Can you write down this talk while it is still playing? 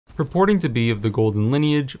Purporting to be of the golden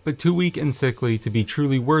lineage, but too weak and sickly to be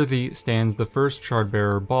truly worthy, stands the first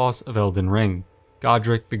shardbearer boss of Elden Ring,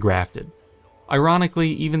 Godrick the Grafted.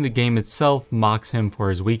 Ironically, even the game itself mocks him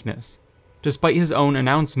for his weakness. Despite his own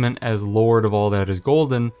announcement as Lord of all that is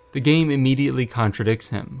golden, the game immediately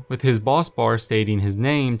contradicts him, with his boss bar stating his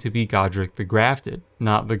name to be Godrick the Grafted,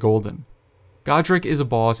 not the Golden. Godrick is a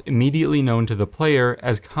boss immediately known to the player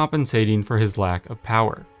as compensating for his lack of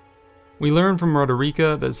power. We learn from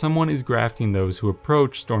Roderica that someone is grafting those who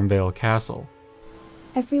approach Stormvale Castle.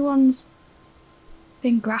 Everyone's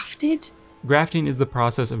been grafted? Grafting is the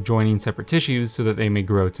process of joining separate tissues so that they may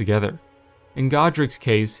grow together. In Godrick's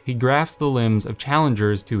case, he grafts the limbs of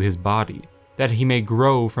challengers to his body, that he may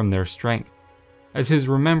grow from their strength. As his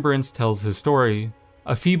remembrance tells his story,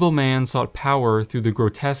 a feeble man sought power through the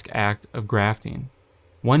grotesque act of grafting.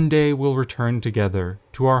 One day we'll return together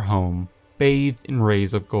to our home, bathed in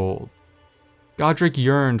rays of gold. Godrick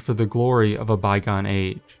yearned for the glory of a bygone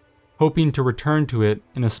age, hoping to return to it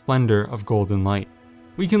in a splendor of golden light.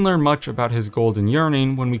 We can learn much about his golden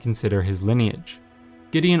yearning when we consider his lineage.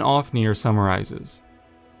 Gideon Ofnir summarizes.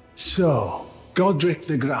 So, Godrick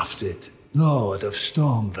the Grafted, Lord of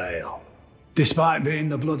Stormvale. Despite being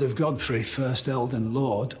the blood of Godfrey, first Elden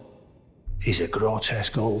Lord, he's a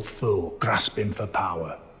grotesque old fool grasping for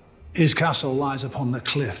power. His castle lies upon the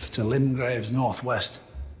cliff to Limgrave's northwest,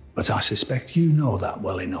 but I suspect you know that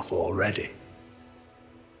well enough already.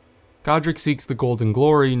 Godrick seeks the golden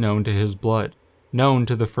glory known to his blood, known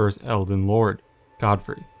to the first Elden Lord,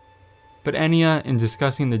 Godfrey. But Enya, in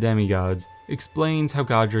discussing the demigods, explains how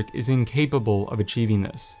Godrick is incapable of achieving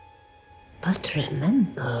this. But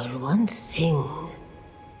remember one thing.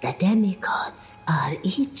 The demigods are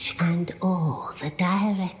each and all the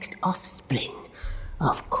direct offspring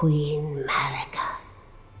of Queen Marika.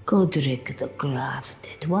 Godrick the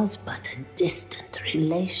Grafted was but a distant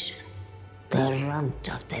relation, the runt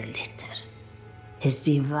of the litter. His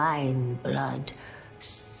divine blood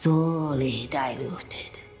sorely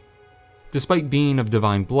diluted. Despite being of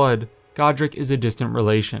divine blood, Godrick is a distant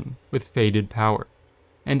relation, with faded power,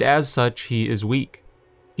 and as such he is weak.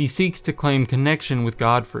 He seeks to claim connection with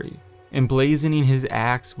Godfrey, emblazoning his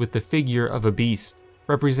axe with the figure of a beast,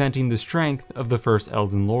 representing the strength of the first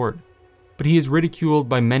Elden Lord. But he is ridiculed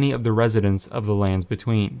by many of the residents of the lands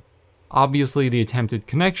between. Obviously, the attempted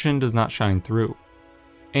connection does not shine through.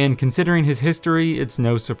 And considering his history, it's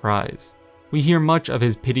no surprise. We hear much of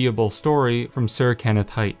his pitiable story from Sir Kenneth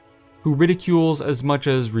Haight, who ridicules as much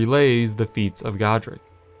as relays the feats of Godrick.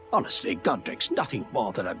 Honestly, Godrick's nothing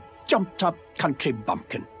more than a jumped-up country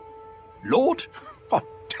bumpkin. Lord? Oh,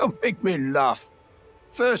 don't make me laugh.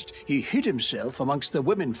 First, he hid himself amongst the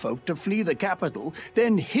womenfolk to flee the capital,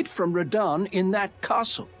 then hid from Radahn in that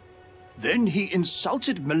castle. Then he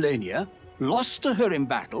insulted Melania, lost to her in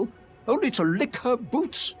battle, only to lick her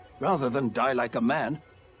boots rather than die like a man.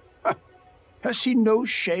 Has he no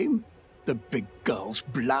shame, the big girl's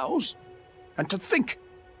blouse? And to think,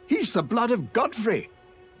 he's the blood of Godfrey,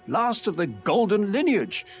 last of the golden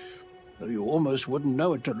lineage, though you almost wouldn't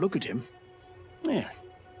know it to look at him. Yeah,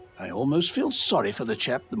 I almost feel sorry for the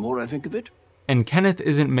chap the more I think of it. And Kenneth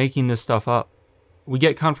isn't making this stuff up. We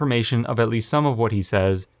get confirmation of at least some of what he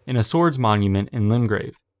says in a swords monument in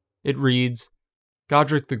Limgrave. It reads,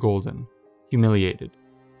 Godrick the Golden, humiliated,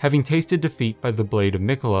 having tasted defeat by the blade of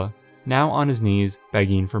Miquella, now on his knees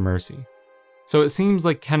begging for mercy. So it seems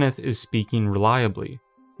like Kenneth is speaking reliably,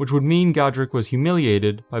 which would mean Godrick was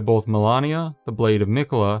humiliated by both Melania, the blade of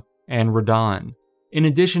Miquella, and Radahn, in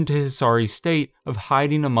addition to his sorry state of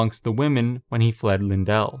hiding amongst the women when he fled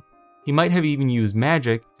Lindell. He might have even used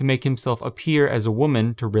magic to make himself appear as a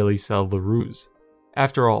woman to really sell the ruse.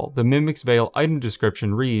 After all, the Mimic's Veil item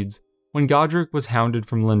description reads, when Godrick was hounded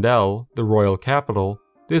from Lindell, the royal capital,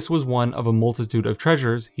 this was one of a multitude of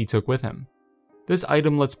treasures he took with him. This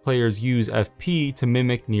item lets players use FP to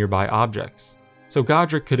mimic nearby objects, so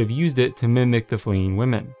Godrick could have used it to mimic the fleeing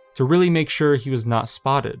women, to really make sure he was not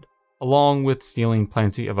spotted, along with stealing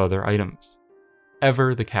plenty of other items.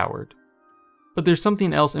 Ever the coward. But there's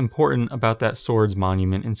something else important about that swords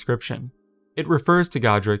monument inscription. It refers to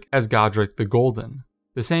Godrick as Godrick the Golden,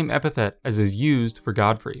 the same epithet as is used for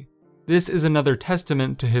Godfrey. This is another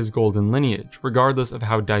testament to his golden lineage, regardless of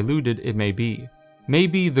how diluted it may be.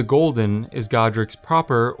 Maybe the Golden is Godrick's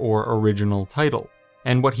proper or original title,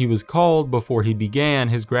 and what he was called before he began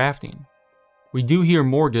his grafting. We do hear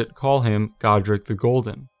Morgott call him Godrick the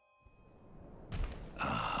Golden.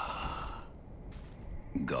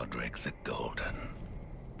 Godrick the Golden.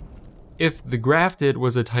 If the Grafted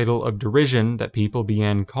was a title of derision that people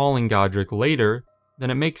began calling Godrick later, then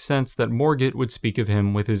it makes sense that Morgott would speak of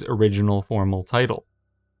him with his original formal title.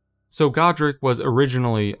 So Godrick was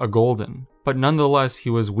originally a golden, but nonetheless he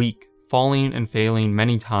was weak, falling and failing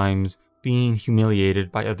many times, being humiliated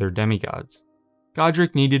by other demigods.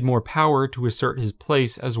 Godrick needed more power to assert his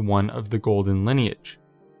place as one of the golden lineage,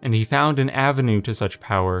 and he found an avenue to such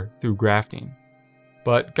power through grafting.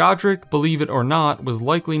 But Godrick, believe it or not, was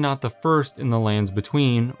likely not the first in the lands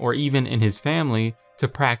between, or even in his family, to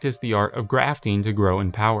practice the art of grafting to grow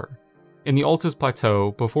in power. In the Altus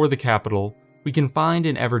Plateau, before the capital, we can find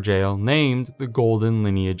an Evergaol named the Golden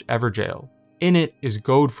Lineage Evergaol. In it is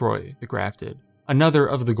Godfrey the Grafted, another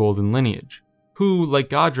of the Golden Lineage, who, like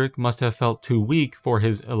Godrick, must have felt too weak for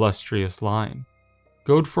his illustrious line.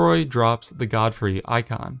 Godfrey drops the Godfrey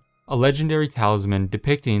icon, a legendary talisman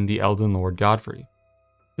depicting the Elden Lord Godfrey.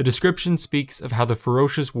 The description speaks of how the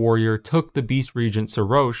ferocious warrior took the beast regent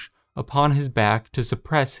Sarosh upon his back to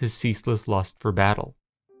suppress his ceaseless lust for battle.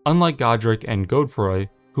 Unlike Godrick and Godfrey,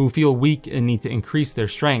 who feel weak and need to increase their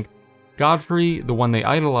strength, Godfrey, the one they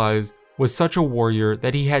idolize, was such a warrior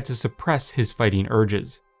that he had to suppress his fighting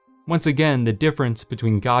urges. Once again, the difference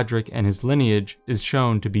between Godrick and his lineage is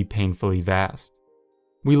shown to be painfully vast.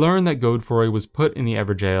 We learn that Godfrey was put in the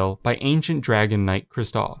Evergaol by ancient dragon knight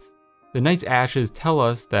Kristoff. The knight's ashes tell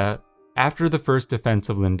us that, after the first defense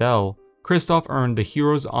of Lindell, Kristoff earned the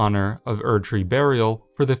hero's honor of Erdtree burial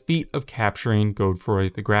for the feat of capturing Godfrey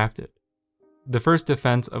the Grafted. The first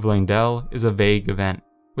defense of Lindell is a vague event,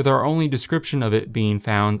 with our only description of it being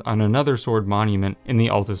found on another sword monument in the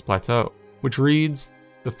Altus Plateau, which reads,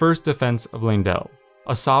 "The first defense of Lindell.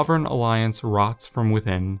 A sovereign alliance rots from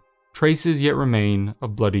within, traces yet remain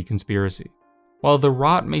of bloody conspiracy." While the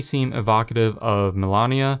rot may seem evocative of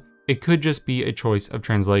Melania, it could just be a choice of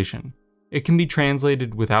translation. It can be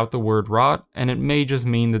translated without the word rot, and it may just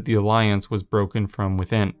mean that the alliance was broken from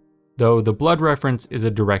within, though the blood reference is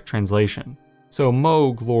a direct translation. So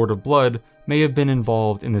Mohg, Lord of Blood, may have been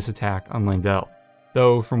involved in this attack on Lindell,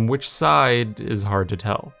 though from which side is hard to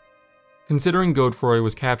tell. Considering Godfrey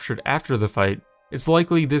was captured after the fight, it's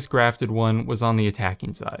likely this grafted one was on the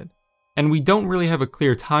attacking side. And we don't really have a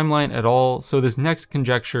clear timeline at all, so this next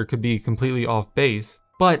conjecture could be completely off base,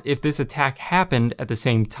 but if this attack happened at the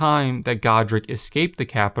same time that Godrick escaped the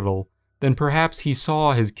capital, then perhaps he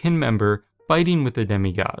saw his kin member fighting with the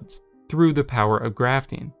demigods through the power of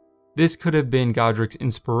grafting. This could have been Godrick's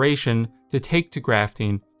inspiration to take to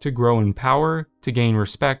grafting, to grow in power, to gain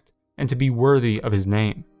respect, and to be worthy of his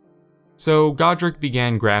name. So Godrick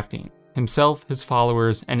began grafting, himself, his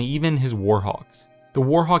followers, and even his warhawks. The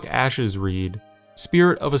warhawk ashes read,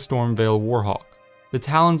 "Spirit of a Stormveil warhawk, the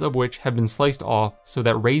talons of which have been sliced off so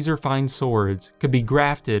that razor-fine swords could be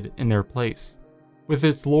grafted in their place. With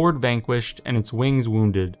its lord vanquished and its wings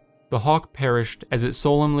wounded, the hawk perished as it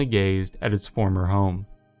solemnly gazed at its former home.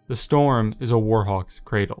 The storm is a warhawk's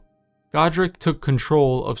cradle." Godrick took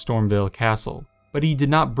control of Stormveil Castle, but he did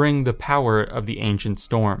not bring the power of the ancient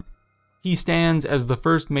storm. He stands as the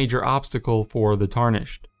first major obstacle for the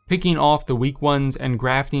Tarnished, picking off the weak ones and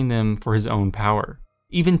grafting them for his own power.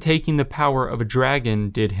 Even taking the power of a dragon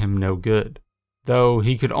did him no good, though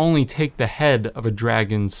he could only take the head of a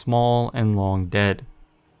dragon small and long dead.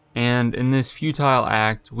 And in this futile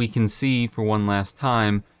act, we can see for one last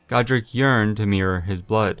time Godrick yearned to mirror his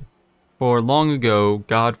blood. For long ago,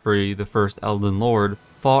 Godfrey, the first Elden Lord,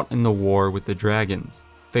 fought in the war with the dragons,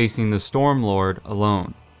 facing the Storm Lord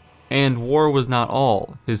alone. And war was not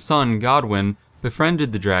all. His son, Godwyn,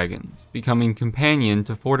 befriended the dragons, becoming companion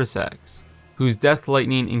to Fortisax, whose Death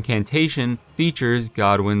Lightning incantation features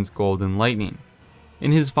Godwyn's Golden Lightning.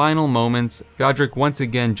 In his final moments, Godrick once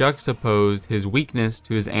again juxtaposed his weakness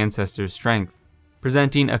to his ancestors' strength,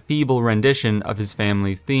 presenting a feeble rendition of his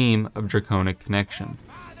family's theme of draconic connection.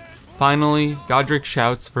 Finally, Godrick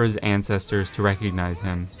shouts for his ancestors to recognize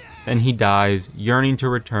him. Then he dies, yearning to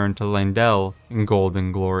return to Lindell in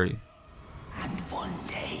golden glory. And one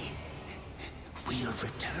day, we'll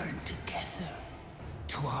return together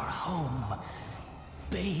to our home,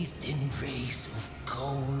 bathed in rays of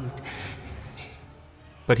gold.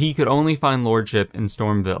 But he could only find lordship in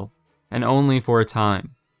Stormveil, and only for a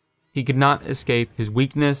time. He could not escape his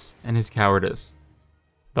weakness and his cowardice.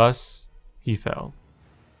 Thus, he fell.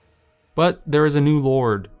 But there is a new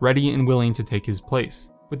lord, ready and willing to take his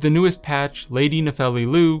place. With the newest patch, Lady Nepheli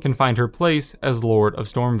Loux can find her place as Lord of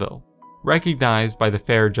Stormveil, recognized by the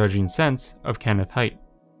fair judging sense of Kenneth Haight.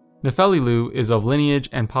 Nepheli Loux is of lineage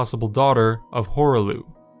and possible daughter of Hoarah,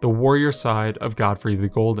 the warrior side of Godfrey the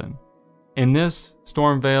Golden. In this,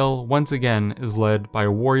 Stormveil once again is led by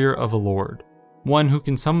a warrior of a lord, one who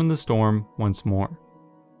can summon the storm once more.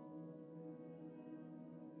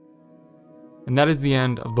 And that is the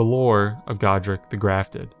end of the lore of Godrick the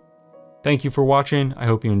Grafted. Thank you for watching, I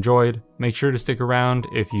hope you enjoyed. Make sure to stick around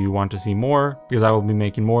if you want to see more, because I will be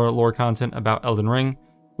making more lore content about Elden Ring.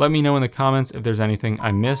 Let me know in the comments if there's anything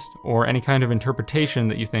I missed, or any kind of interpretation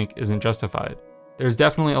that you think isn't justified. There's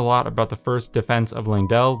definitely a lot about the first defense of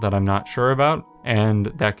Langdell that I'm not sure about, and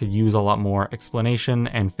that could use a lot more explanation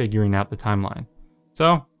and figuring out the timeline.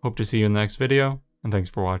 So, hope to see you in the next video, and thanks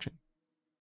for watching.